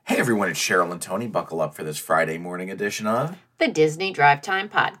everyone, it's Cheryl and Tony. Buckle up for this Friday morning edition of the Disney Drive Time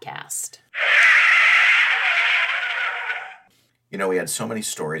Podcast. You know, we had so many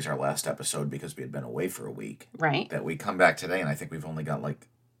stories our last episode because we had been away for a week. Right. That we come back today and I think we've only got like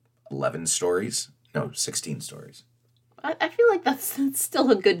 11 stories. No, 16 stories. I feel like that's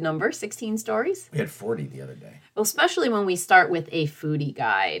still a good number, 16 stories. We had 40 the other day. Well, especially when we start with a foodie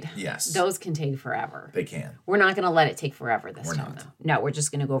guide. Yes. Those can take forever. They can. We're not going to let it take forever this time, though. No, we're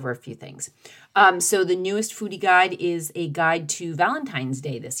just going to go over a few things. So the newest foodie guide is a guide to Valentine's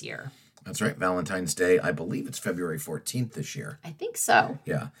Day this year. That's right. Valentine's Day. I believe it's February 14th this year. I think so.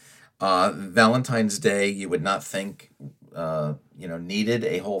 Yeah. Valentine's Day, you would not think, needed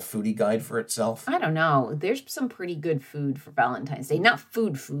a whole foodie guide for itself. I don't know. There's some pretty good food for Valentine's Day. Not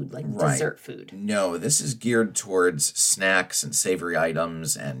food, like dessert food. No, this is geared towards snacks and savory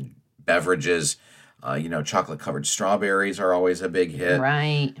items and beverages. Chocolate-covered strawberries are always a big hit.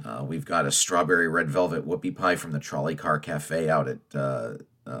 Right. We've got a strawberry red velvet whoopie pie from the Trolley Car Cafe out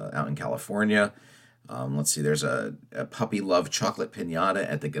in California. Let's see, there's a puppy love chocolate piñata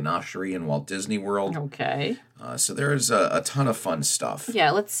at the Ganachery in Walt Disney World. Okay. So there's a ton of fun stuff.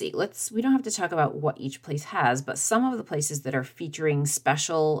 Yeah, let's see. We don't have to talk about what each place has, but some of the places that are featuring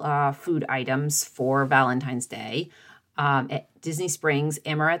special food items for Valentine's Day. At Disney Springs,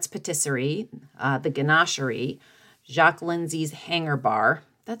 Amaret's Patisserie, the Ganachery, Jacques Lindsay's Hangar Bar.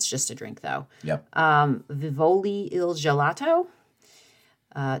 That's just a drink, though. Yep. Vivoli il Gelato.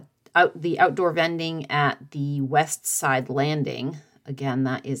 The outdoor vending at the West Side Landing. Again,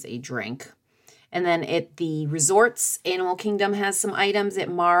 that is a drink. And then at the resorts, Animal Kingdom has some items at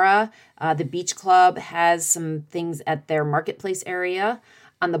Mara. The Beach Club has some things at their marketplace area.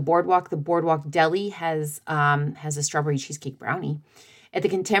 On the Boardwalk Deli has a strawberry cheesecake brownie. At the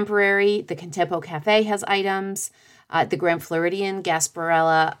Contemporary, the Contempo Cafe has items. At the Grand Floridian,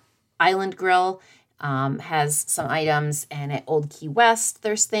 Gasparilla Island Grill has some items, and at Old Key West,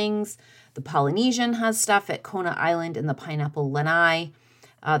 there's things. The Polynesian has stuff at Kona Island and the Pineapple Lanai.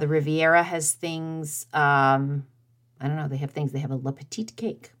 The Riviera has things. I don't know. They have things. They have a La Petite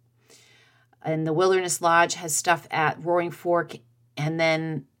cake. And the Wilderness Lodge has stuff at Roaring Fork. And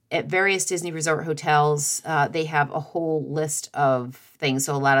then at various Disney Resort hotels, they have a whole list of things.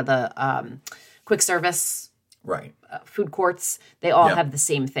 So a lot of the quick service food courts, they all have the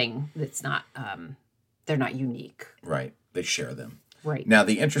same thing. It's not... they're not unique. Right. They share them. Right. Now,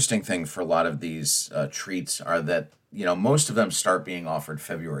 the interesting thing for a lot of these treats are that, most of them start being offered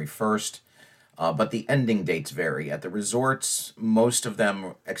February 1st, but the ending dates vary. At the resorts, most of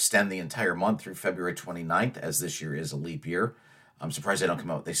them extend the entire month through February 29th, as this year is a leap year. I'm surprised they don't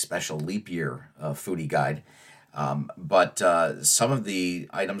come out with a special leap year foodie guide. But some of the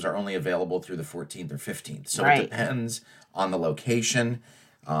items are only available through the 14th or 15th. So It depends on the location.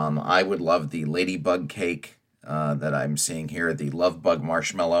 I would love the Ladybug cake that I'm seeing here. The Love Bug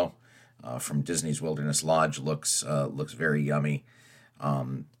Marshmallow from Disney's Wilderness Lodge looks very yummy.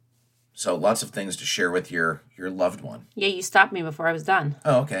 So lots of things to share with your loved one. Yeah, you stopped me before I was done.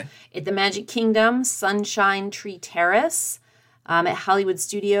 Oh, okay. At the Magic Kingdom, Sunshine Tree Terrace. At Hollywood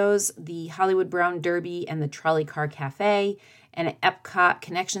Studios, the Hollywood Brown Derby and the Trolley Car Cafe. And at Epcot,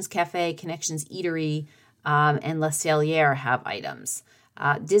 Connections Cafe, Connections Eatery, and La Celliere have items.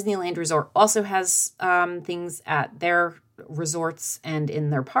 Disneyland Resort also has things at their resorts and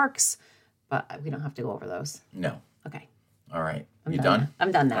in their parks, but we don't have to go over those. No. Okay. All right. You done?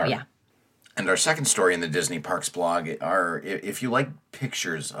 I'm done now, right. Yeah. And our second story in the Disney Parks blog are, if you like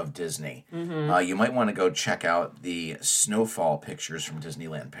pictures of Disney, you might want to go check out the snowfall pictures from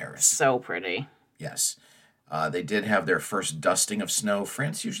Disneyland Paris. So pretty. Yes. They did have their first dusting of snow.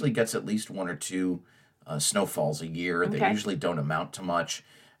 France usually gets at least one or two snowfalls a year. Okay. They usually don't amount to much,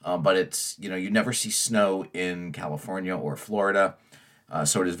 but it's, you never see snow in California or Florida.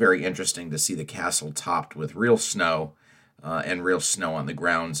 So it is very interesting to see the castle topped with real snow and real snow on the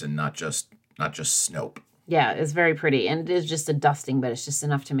grounds and not just snow. Yeah, it's very pretty. And it is just a dusting, but it's just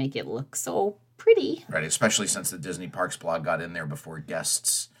enough to make it look so pretty. Right, especially since the Disney Parks blog got in there before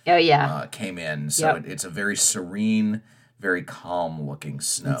guests came in. So it's a very serene, very calm looking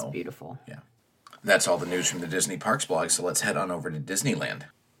snow. It's beautiful. Yeah. That's all the news from the Disney Parks blog, so let's head on over to Disneyland.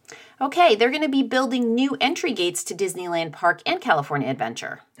 Okay, they're going to be building new entry gates to Disneyland Park and California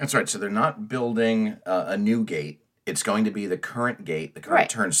Adventure. That's right, so they're not building a new gate. It's going to be the current gate, the current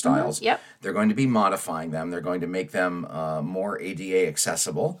turnstiles. Mm-hmm. Yep. They're going to be modifying them. They're going to make them more ADA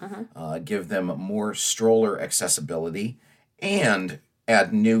accessible, give them more stroller accessibility, and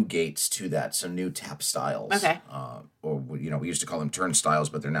add new gates to that, so new tap styles. Okay. Or, we used to call them turnstiles,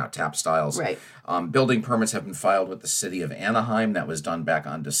 but they're now tap styles. Right. Building permits have been filed with the city of Anaheim. That was done back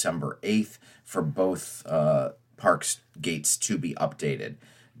on December 8th for both parks' gates to be updated.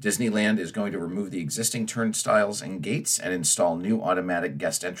 Disneyland is going to remove the existing turnstiles and gates and install new automatic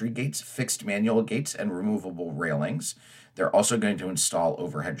guest entry gates, fixed manual gates, and removable railings. They're also going to install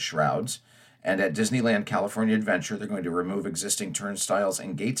overhead shrouds. And at Disneyland California Adventure, they're going to remove existing turnstiles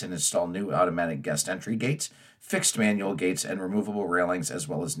and gates and install new automatic guest entry gates, fixed manual gates, and removable railings, as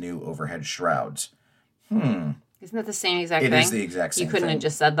well as new overhead shrouds. Isn't that the same exact thing? It is the exact same thing. You couldn't have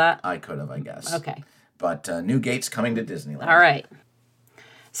just said that? I could have, I guess. Okay. But new gates coming to Disneyland. All right.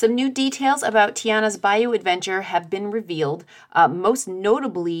 Some new details about Tiana's Bayou Adventure have been revealed, most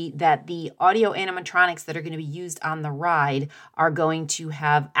notably that the audio animatronics that are going to be used on the ride are going to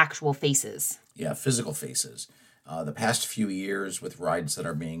have actual faces. Yeah, physical faces. The past few years with rides that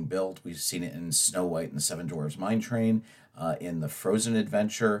are being built, we've seen it in Snow White and the Seven Dwarfs Mine Train, in the Frozen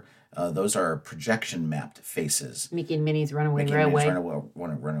Adventure. Those are projection mapped faces. Mickey and Minnie's Runaway Mickey Railway. And Minnie's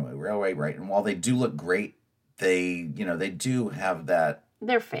Runaway Railway, right. And while they do look great, they do have that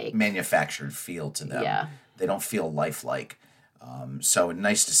They're fake. manufactured feel to them. Yeah. They don't feel lifelike. So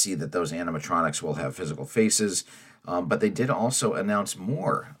nice to see that those animatronics will have physical faces. But they did also announce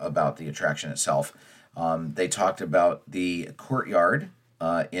more about the attraction itself. They talked about the courtyard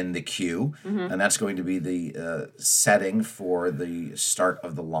in the queue, and that's going to be the setting for the start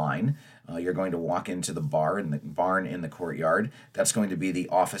of the line. You're going to walk into the barn in the courtyard. That's going to be the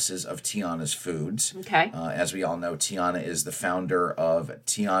offices of Tiana's Foods. Okay. As we all know, Tiana is the founder of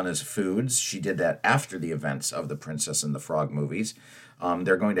Tiana's Foods. She did that after the events of the Princess and the Frog movies.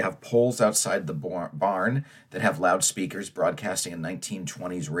 They're going to have poles outside the barn that have loudspeakers broadcasting a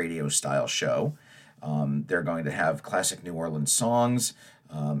 1920s radio-style show. They're going to have classic New Orleans songs,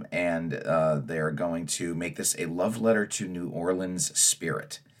 and they're going to make this a love letter to New Orleans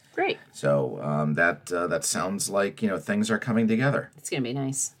spirit. Great. So that sounds like things are coming together. It's going to be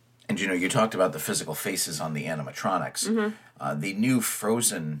nice. And you talked about the physical faces on the animatronics. The new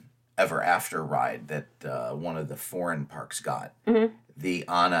Frozen Ever After ride that one of the foreign parks got. The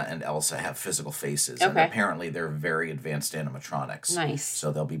Anna and Elsa have physical faces, and apparently they're very advanced animatronics. Nice.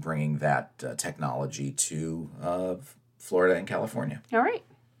 So they'll be bringing that technology to Florida and California. All right.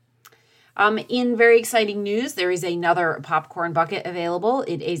 In very exciting news, there is another popcorn bucket available.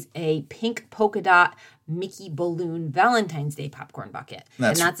 It is a pink polka dot Mickey balloon Valentine's Day popcorn bucket.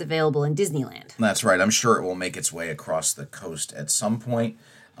 And that's available in Disneyland. That's right. I'm sure it will make its way across the coast at some point.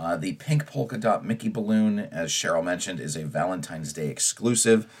 The pink polka dot Mickey balloon, as Cheryl mentioned, is a Valentine's Day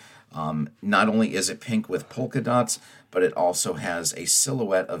exclusive. Not only is it pink with polka dots, but it also has a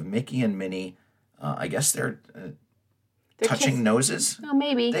silhouette of Mickey and Minnie. I guess they're touching noses. Oh,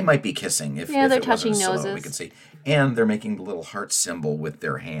 maybe. They might be kissing if they're it touching wasn't a silhouette, noses. we could see. And they're making the little heart symbol with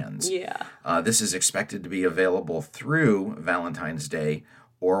their hands. Yeah. This is expected to be available through Valentine's Day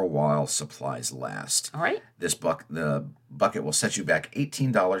or while supplies last. All right. The bucket will set you back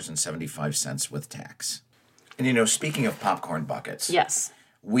 $18.75 with tax. And speaking of popcorn buckets. Yes.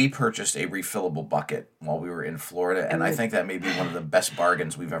 We purchased a refillable bucket while we were in Florida, and I think that may be one of the best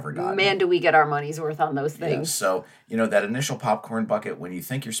bargains we've ever gotten. Man, do we get our money's worth on those things. Yeah, so, that initial popcorn bucket, when you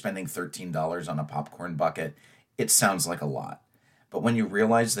think you're spending $13 on a popcorn bucket, it sounds like a lot. But when you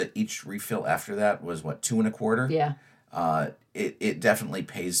realize that each refill after that was, $2.25? Yeah. It definitely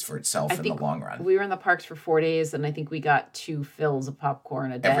pays for itself in the long run. We were in the parks for 4 days, and I think we got 2 fills of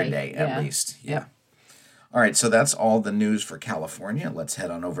popcorn a day. Every day, at least. Yeah. All right, so that's all the news for California. Let's head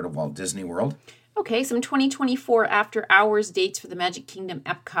on over to Walt Disney World. Okay, some 2024 after-hours dates for the Magic Kingdom,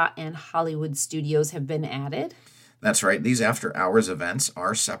 Epcot, and Hollywood Studios have been added. That's right. These after-hours events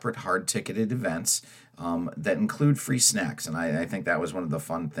are separate hard-ticketed events that include free snacks, and I think that was one of the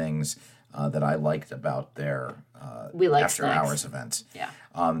fun things that I liked about their after-hours events. Yeah.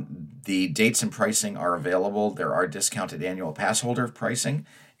 The dates and pricing are available. There are discounted annual pass holder pricing,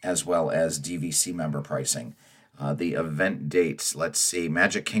 as well as DVC member pricing. The event dates, let's see.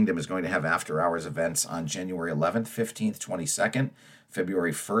 Magic Kingdom is going to have after-hours events on January 11th, 15th, 22nd,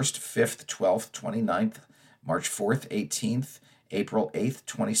 February 1st, 5th, 12th, 29th, March 4th, 18th, April 8th,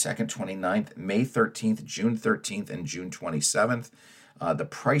 22nd, 29th, May 13th, June 13th, and June 27th.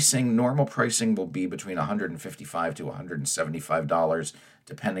 The normal pricing will be between $155 to $175,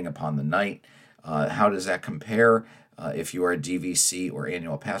 depending upon the night. How does that compare? If you are a DVC or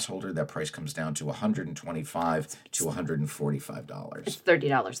annual pass holder, that price comes down to $125 to $145. It's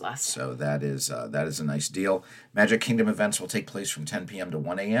 $30 less. So that is a nice deal. Magic Kingdom events will take place from 10 p.m. to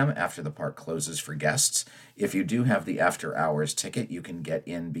 1 a.m. after the park closes for guests. If you do have the after hours ticket, you can get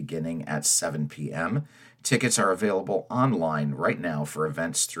in beginning at 7 p.m. Tickets are available online right now for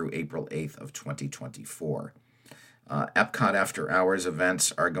events through April 8th of 2024. Epcot After Hours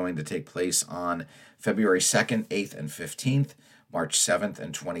events are going to take place on February 2nd, 8th, and 15th, March 7th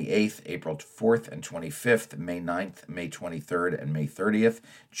and 28th, April 4th and 25th, May 9th, May 23rd, and May 30th,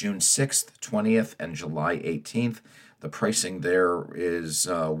 June 6th, 20th, and July 18th. The pricing there is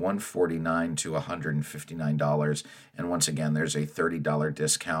 $149 to $159, and once again, there's a $30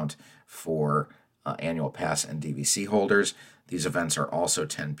 discount for annual pass and DVC holders. These events are also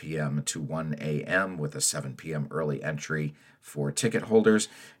 10 p.m. to 1 a.m. with a 7 p.m. early entry for ticket holders.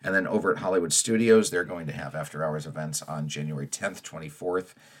 And then over at Hollywood Studios, they're going to have after-hours events on January 10th,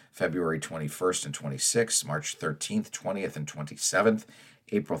 24th, February 21st and 26th, March 13th, 20th, and 27th,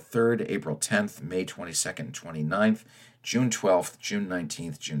 April 3rd, April 10th, May 22nd and 29th, June 12th, June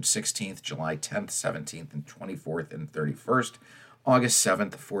 19th, June 16th, July 10th, 17th, and 24th and 31st, August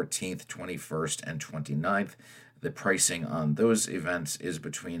 7th, 14th, 21st, and 29th. The pricing on those events is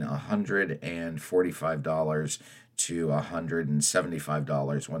between $145 to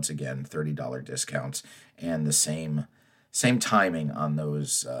 $175. Once again, $30 discounts, and the same timing on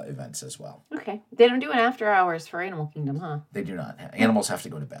those events as well. Okay. They don't do an after hours for Animal Kingdom, huh? They do not. Animals have to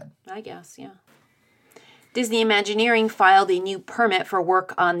go to bed. I guess, yeah. Disney Imagineering filed a new permit for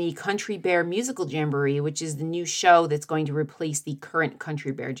work on the Country Bear Musical Jamboree, which is the new show that's going to replace the current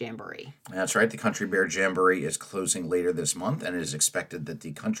Country Bear Jamboree. That's right. The Country Bear Jamboree is closing later this month, and it is expected that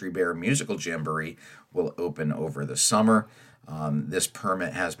the Country Bear Musical Jamboree will open over the summer. This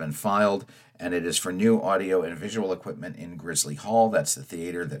permit has been filed, and it is for new audio and visual equipment in Grizzly Hall. That's the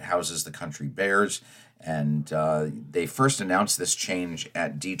theater that houses the Country Bears. And they first announced this change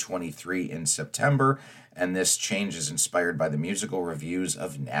at D23 in September, and this change is inspired by the musical reviews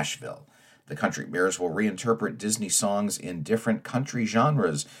of Nashville. The Country Bears will reinterpret Disney songs in different country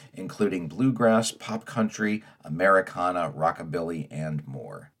genres, including bluegrass, pop country, Americana, rockabilly, and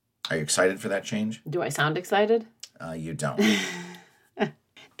more. Are you excited for that change? Do I sound excited? You don't.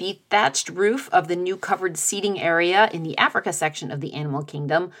 The thatched roof of the new covered seating area in the Africa section of the Animal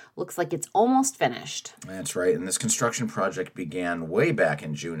Kingdom looks like it's almost finished. That's right, and this construction project began way back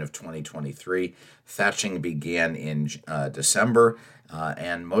in June of 2023. Thatching began in December,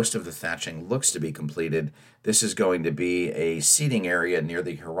 and most of the thatching looks to be completed. This is going to be a seating area near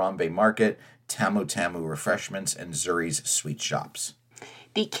the Harambe Market, Tamu Tamu Refreshments, and Zuri's Sweet Shops.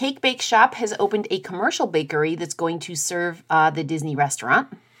 The Cake Bake Shop has opened a commercial bakery that's going to serve the Disney restaurant.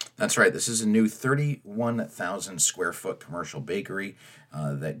 That's right. This is a new 31,000 square foot commercial bakery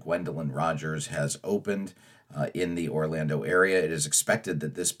that Gwendolyn Rogers has opened in the Orlando area. It is expected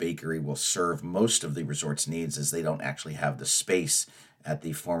that this bakery will serve most of the resort's needs, as they don't actually have the space at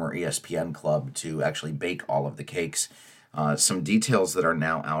the former ESPN club to actually bake all of the cakes. Some details that are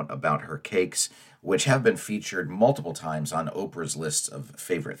now out about her cakes, which have been featured multiple times on Oprah's lists of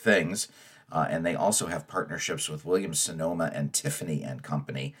favorite things. And they also have partnerships with Williams-Sonoma and Tiffany and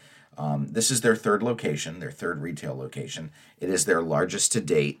Company. This is their third location, their third retail location. It is their largest to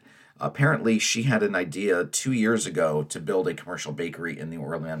date. Apparently, she had an idea 2 years ago to build a commercial bakery in the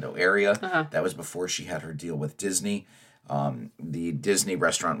Orlando area. That was before she had her deal with Disney. The Disney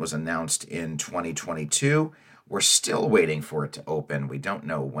restaurant was announced in 2022. We're still waiting for it to open. We don't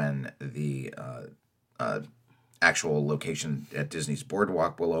know when the actual location at Disney's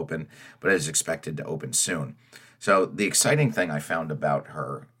Boardwalk will open, but it is expected to open soon. So the exciting thing I found about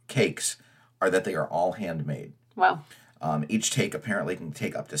her cakes are that they are all handmade. Wow. Each cake apparently can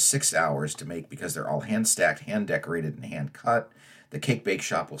take up to 6 hours to make because they're all hand-stacked, hand-decorated, and hand-cut. The Cake Bake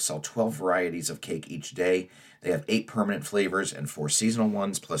Shop will sell 12 varieties of cake each day. They have 8 permanent flavors and 4 seasonal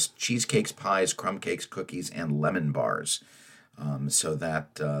ones, plus cheesecakes, pies, crumb cakes, cookies, and lemon bars. So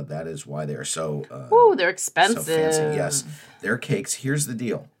that is why they're so they're expensive. So fancy. Yes, their cakes. Here's the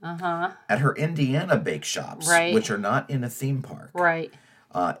deal. At her Indiana bake shops, right, which are not in a theme park, right,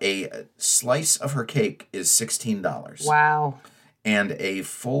 a slice of her cake is $16. Wow. And a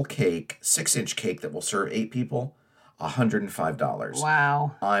full cake, 6-inch cake that will serve 8 people, $105.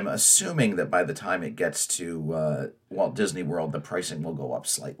 Wow. I'm assuming that by the time it gets to Walt Disney World, the pricing will go up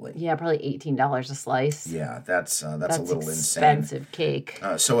slightly. Yeah, probably $18 a slice. Yeah, that's a little expensive insane. Cake.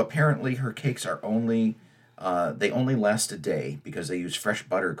 So apparently her cakes are only they only last a day because they use fresh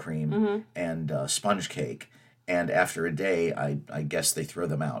buttercream and sponge cake, and after a day, I guess they throw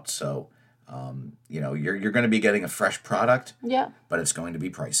them out. So You're going to be getting a fresh product, Yeah. but it's going to be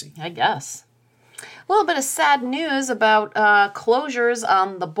pricey. I guess. A little bit of sad news about closures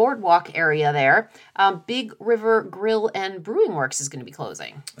on the boardwalk area there. Big River Grill and Brewing Works is going to be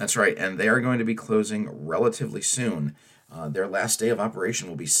closing. That's right, and they are going to be closing relatively soon. Their last day of operation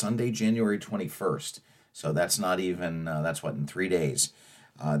will be Sunday, January 21st. So that's not even, in 3 days.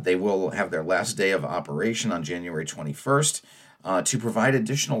 They will have their last day of operation on January 21st. To provide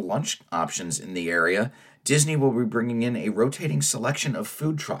additional lunch options in the area, Disney will be bringing in a rotating selection of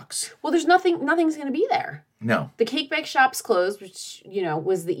food trucks. Well, nothing's going to be there. No. The cake bake shop's closed, which,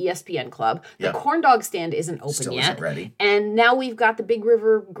 was the ESPN club. The Yep. corn dog stand isn't open Still yet. isn't ready. And now we've got the Big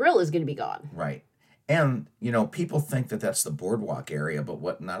River Grill is going to be gone. Right. And, people think that that's the boardwalk area, but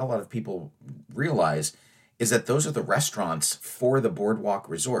what not a lot of people realize is that those are the restaurants for the boardwalk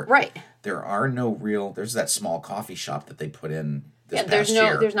resort. Right. There's that small coffee shop that they put in this past there's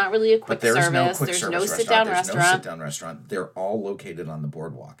year. There's not really a quick But there's service. no quick There's service no sit-down There's restaurant. no sit-down restaurant. They're all located on the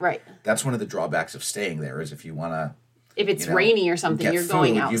boardwalk. Right. That's one of the drawbacks of staying there is if you want to... If it's rainy or something, get you're food,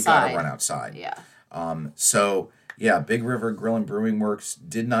 going outside. You've got to run outside. Yeah. Big River Grill and Brewing Works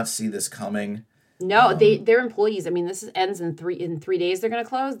did not see this coming. No, their employees. I mean, this ends in 3 days. They're going to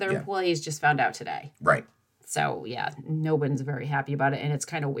close. Their employees just found out today. Right. So yeah, no one's very happy about it, and it's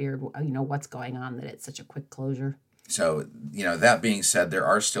kind of weird. What's going on that it's such a quick closure. So, that being said, there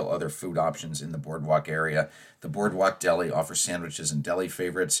are still other food options in the boardwalk area. The Boardwalk Deli offers sandwiches and deli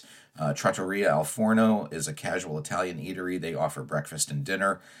favorites. Trattoria Al Forno is a casual Italian eatery. They offer breakfast and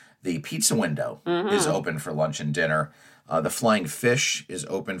dinner. The Pizza Window is open for lunch and dinner. The Flying Fish is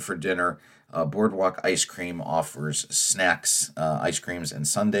open for dinner. Boardwalk Ice Cream offers snacks, ice creams, and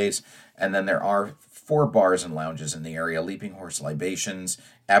sundaes. And then there are 4 bars and lounges in the area: Leaping Horse Libations,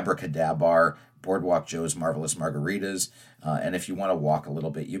 Abracadabar, Boardwalk Joe's Marvelous Margaritas, and if you want to walk a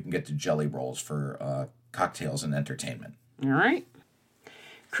little bit, you can get to Jelly Rolls for cocktails and entertainment. All right.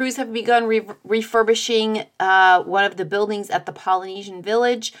 Crews have begun refurbishing one of the buildings at the Polynesian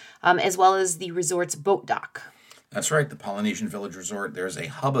Village, as well as the resort's boat dock. That's right, the Polynesian Village Resort. There's a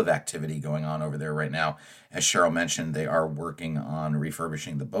hub of activity going on over there right now. As Cheryl mentioned, they are working on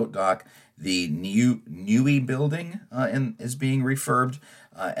refurbishing the boat dock. The Niue building is being refurbed.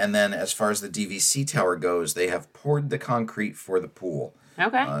 And then as far as the DVC tower goes, they have poured the concrete for the pool.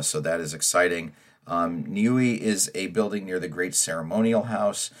 Okay. So that is exciting. Niue is a building near the Great Ceremonial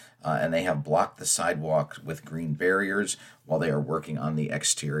House, and they have blocked the sidewalk with green barriers while they are working on the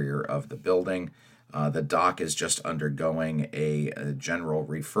exterior of the building. The dock is just undergoing a general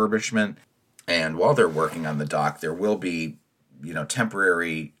refurbishment, and while they're working on the dock, there will be,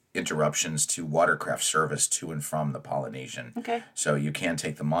 temporary interruptions to watercraft service to and from the Polynesian. Okay. So you can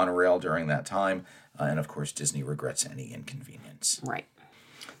take the monorail during that time, and of course, Disney regrets any inconvenience. Right.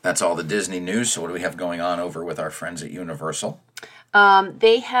 That's all the Disney news. So what do we have going on over with our friends at Universal?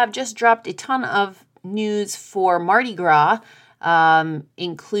 They have just dropped a ton of news for Mardi Gras,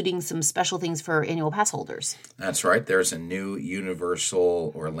 including some special things for annual pass holders. That's right. There's a new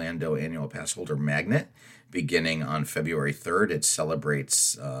Universal Orlando annual pass holder magnet beginning on February 3rd. It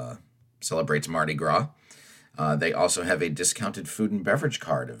celebrates Mardi Gras. They also have a discounted food and beverage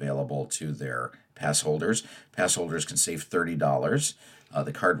card available to their pass holders. Pass holders can save $30.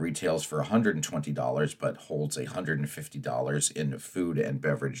 The card retails for $120, but holds $150 in food and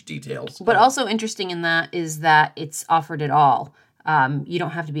beverage details. But also interesting in that is that it's offered at all. You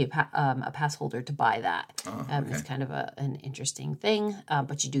don't have to be a pass holder to buy that. Okay. It's kind of an interesting thing,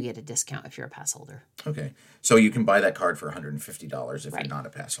 but you do get a discount if you're a pass holder. Okay. So you can buy that card for $150 if Right. you're not a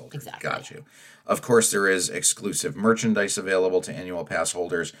pass holder. Exactly. Got you. Of course, there is exclusive merchandise available to annual pass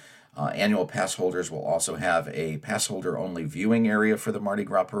holders. Annual pass holders will also have a pass holder only viewing area for the Mardi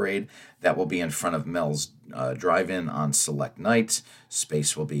Gras parade. That will be in front of Mel's Drive-In on select nights.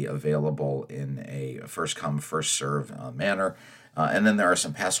 Space will be available in a first come, first serve manner. And then there are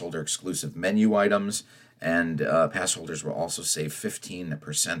some pass holder exclusive menu items, and pass holders will also save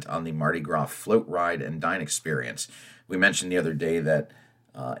 15% on the Mardi Gras float ride and dine experience. We mentioned the other day that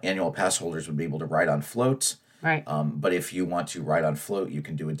annual pass holders would be able to ride on floats. Right. But if you want to ride on float, you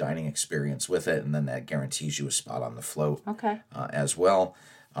can do a dining experience with it, and then that guarantees you a spot on the float as well.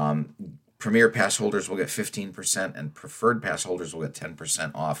 Premier pass holders will get 15%, and preferred pass holders will get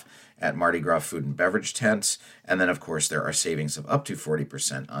 10% off at Mardi Gras food and beverage tents. And then, of course, there are savings of up to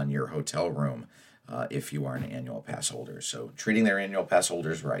 40% on your hotel room if you are an annual pass holder. So treating their annual pass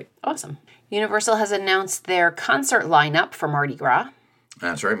holders right. Awesome. Universal has announced their concert lineup for Mardi Gras.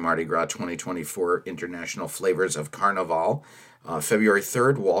 That's right, Mardi Gras 2024 International Flavors of Carnival. February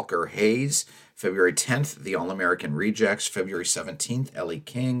 3rd, Walker Hayes. February 10th, the All-American Rejects. February 17th, Ellie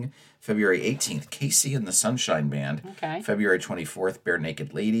King. February 18th, Casey and the Sunshine Band. Okay. February 24th, Bare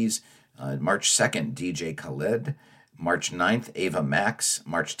Naked Ladies. March 2nd, DJ Khaled. March 9th, Ava Max.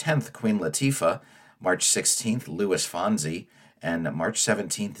 March 10th, Queen Latifah. March 16th, Louis Fonzi. And March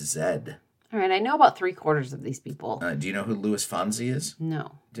 17th, Zed. All right, I know about 3/4 of these people. Do you know who Louis Fonzi is?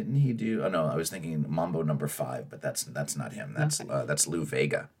 No. Didn't he do? Oh no, I was thinking Mambo Number 5, but that's not him. That's Lou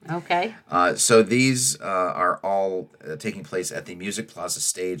Vega. Okay. So these are all taking place at the Music Plaza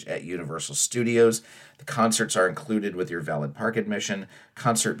stage at Universal Studios. The concerts are included with your valid park admission.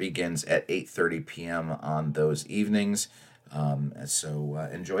 Concert begins at 8:30 p.m. on those evenings. So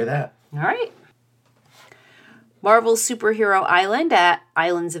enjoy that. All right. Marvel's Superhero Island at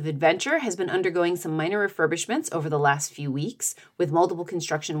Islands of Adventure has been undergoing some minor refurbishments over the last few weeks, with multiple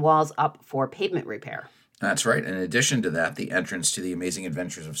construction walls up for pavement repair. That's right. In addition to that, the entrance to the Amazing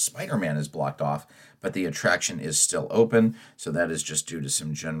Adventures of Spider-Man is blocked off, but the attraction is still open, so that is just due to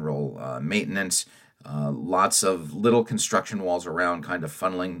some general maintenance. Lots of little construction walls around, kind of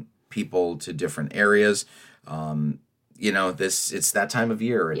funneling people to different areas. It's that time of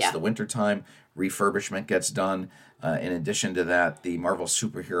year. It's the winter time. Refurbishment gets done. In addition to that, the Marvel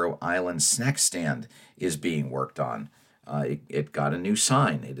Superhero Island snack stand is being worked on. It got a new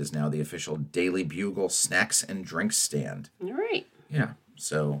sign. It is now the official Daily Bugle snacks and drinks stand. All right. Yeah,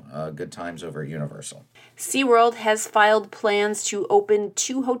 so good times over at Universal. SeaWorld has filed plans to open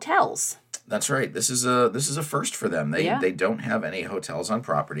 2 hotels. That's right. This is a first for them. They don't have any hotels on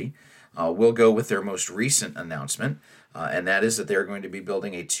property. We'll go with their most recent announcement, and that is that they're going to be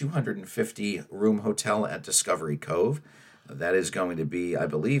building a 250-room hotel at Discovery Cove. That is going to be, I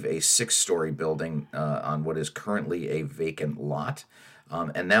believe, a 6-story building on what is currently a vacant lot,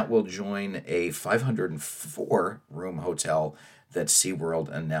 and that will join a 504-room hotel that SeaWorld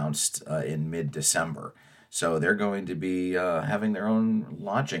announced in mid-December. So they're going to be having their own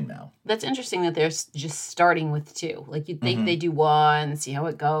lodging now. That's interesting that they're just starting with 2. Like, you'd think they do 1, see how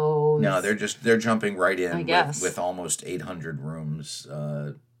it goes. No, they're jumping right in with almost 800 rooms.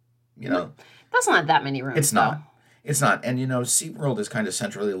 That's not that many rooms. It's not. It's not. And, SeaWorld is kind of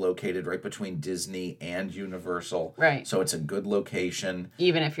centrally located right between Disney and Universal. Right. So it's a good location.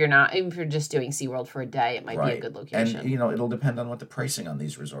 Even if you're just doing SeaWorld for a day, it might be a good location. And, it'll depend on what the pricing on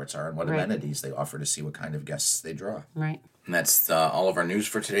these resorts are and what amenities they offer to see what kind of guests they draw. Right. And that's all of our news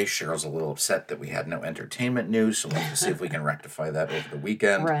for today. Cheryl's a little upset that we had no entertainment news, so we'll have to see if we can rectify that over the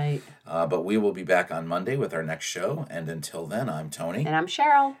weekend. Right. But we will be back on Monday with our next show. And until then, I'm Tony. And I'm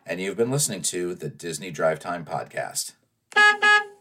Cheryl. And you've been listening to the Disney Drive Time Podcast.